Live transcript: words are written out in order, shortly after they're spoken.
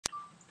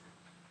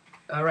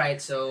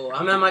Alright, so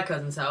I'm at my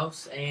cousin's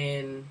house,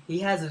 and he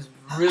has this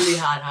really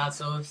hot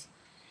sauce.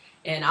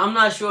 And I'm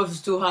not sure if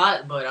it's too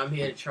hot, but I'm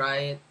here to try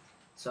it.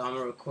 So I'm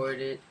gonna record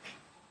it.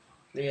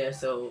 Yeah,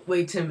 so,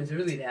 wait, Tim, is it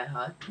really that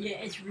hot? Yeah,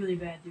 it's really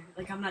bad, dude.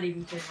 Like, I'm not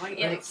even kidding. Like,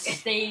 it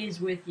stays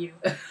with you.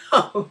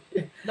 Oh,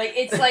 Like,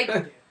 it's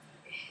like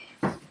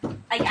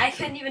I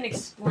can't even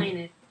explain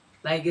it.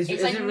 like, is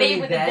It's like it made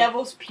really with that, the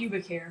devil's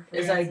pubic hair.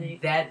 It's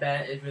like that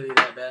bad? It's really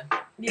that bad?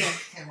 Yeah.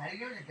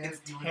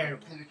 It's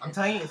terrible. I'm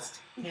telling you, it's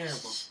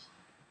terrible.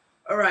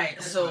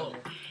 Alright, so,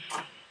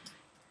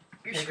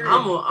 You're screwed.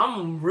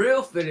 I'm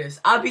real for this.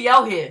 I'll be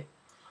out here.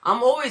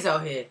 I'm always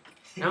out here.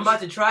 And I'm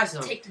about to try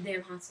some. Take the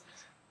damn hot sauce.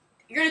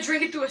 You're gonna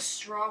drink it through a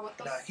straw? What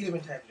the Nah, he's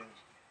been typing.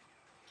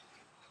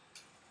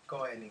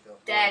 Go ahead, Niko.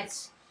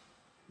 That's...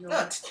 No.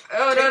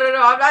 Oh,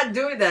 no, I'm not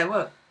doing that.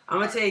 What? I'm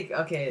gonna take,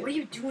 okay. What are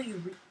you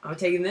doing? I'm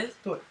taking this?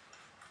 Do it.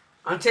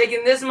 I'm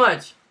taking this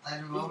much.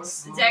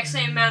 It's the exact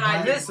same amount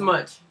I did. This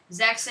much.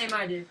 Exact same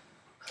I did.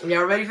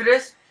 Y'all ready for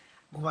this?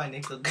 Go on,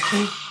 Niko.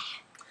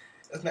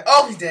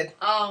 Oh, he's dead.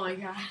 Oh my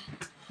god.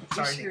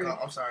 Sorry, screwed.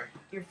 Niko. I'm sorry.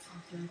 You're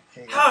fucking...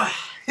 Here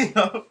you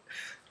go.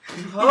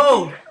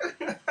 Oh!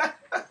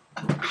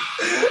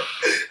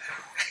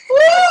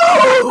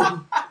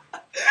 Woo!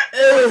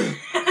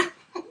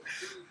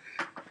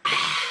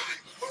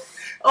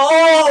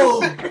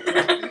 Oh!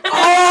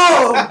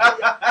 Oh!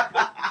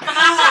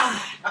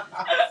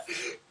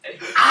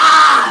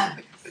 Ah!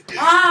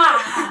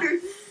 Ah!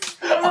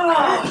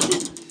 Ah!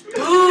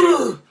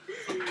 Ooh!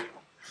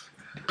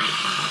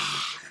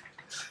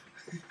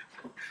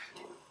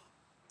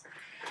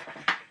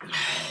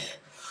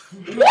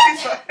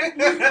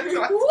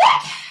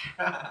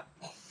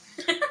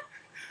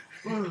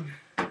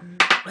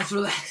 Let's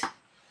relax.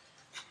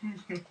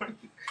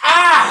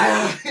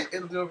 Ah!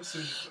 It'll be over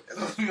soon.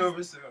 It'll be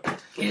over soon.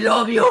 It'll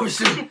all be over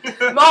soon.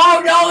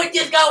 Oh no, it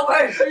just got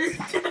worse.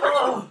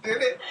 Oh.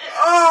 Did it?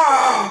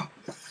 Oh.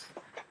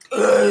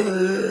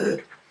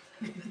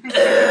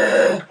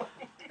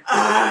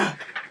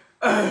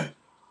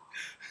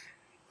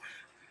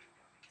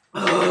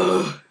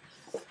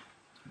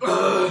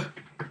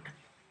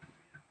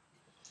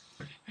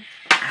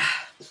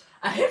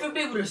 I hate for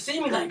people to see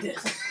me like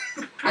this.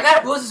 I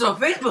gotta post this on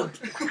Facebook,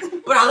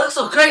 but I look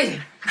so crazy.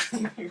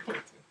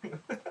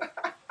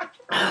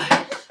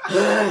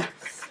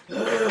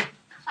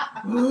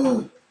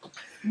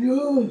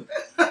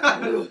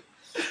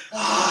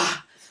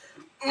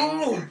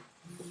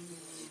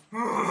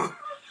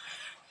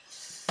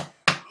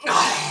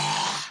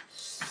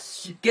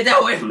 Get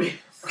that away from me.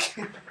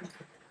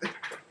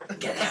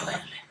 Get that away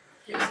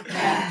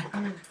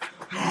from me.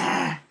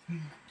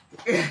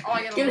 Oh,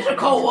 I gotta Give me look. some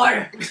cold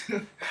water. Give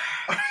me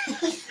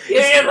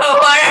some cold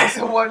water.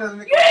 So what does it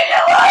Give me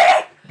some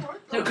water.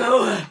 Some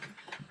cold water.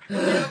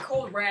 There's a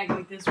cold rag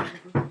like this one.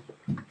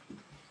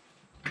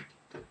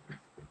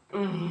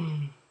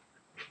 Mm.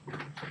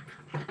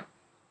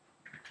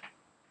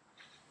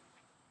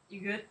 You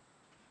good?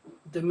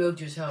 The milk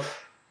just helped.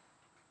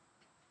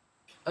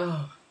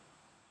 Oh.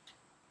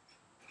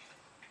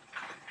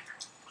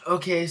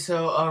 Okay,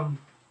 so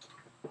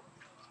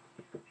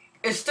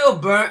it's still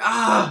burnt.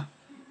 Ah.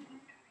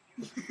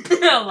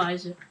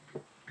 Elijah.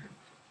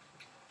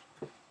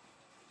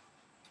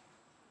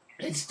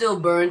 It still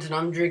burns, and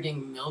I'm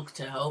drinking milk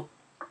to help.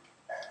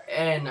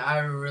 And I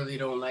really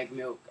don't like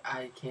milk.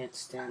 I can't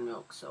stand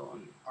milk, so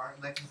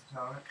Alright, Lexus,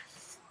 tell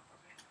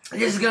it.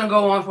 this is gonna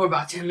go on for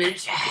about 10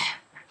 minutes.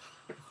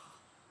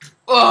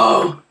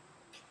 Oh!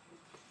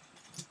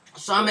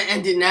 So I'm gonna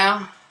end it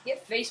now.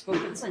 Get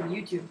Facebook. It's on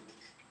YouTube.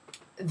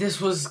 This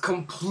was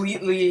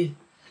completely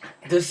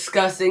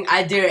disgusting.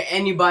 I dare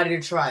anybody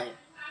to try it.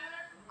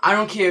 I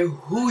don't care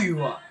who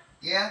you are.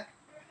 Yeah?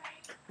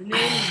 The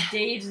name is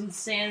Dave's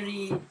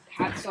Insanity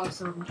Hot Sauce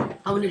something.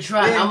 I'm gonna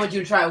try it. I want you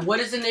to try it. What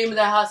is the name of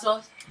that hot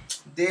sauce?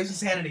 Dave's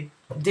Insanity.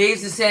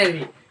 Dave's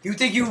Insanity. You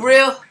think you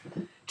real?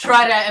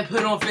 Try that and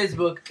put it on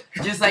Facebook,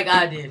 just like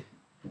I did.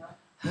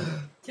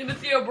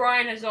 Timothy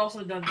O'Brien has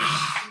also done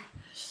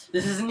this.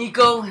 This is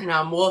Niko, and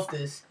I'm off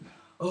this.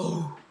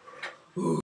 Oh. Ooh.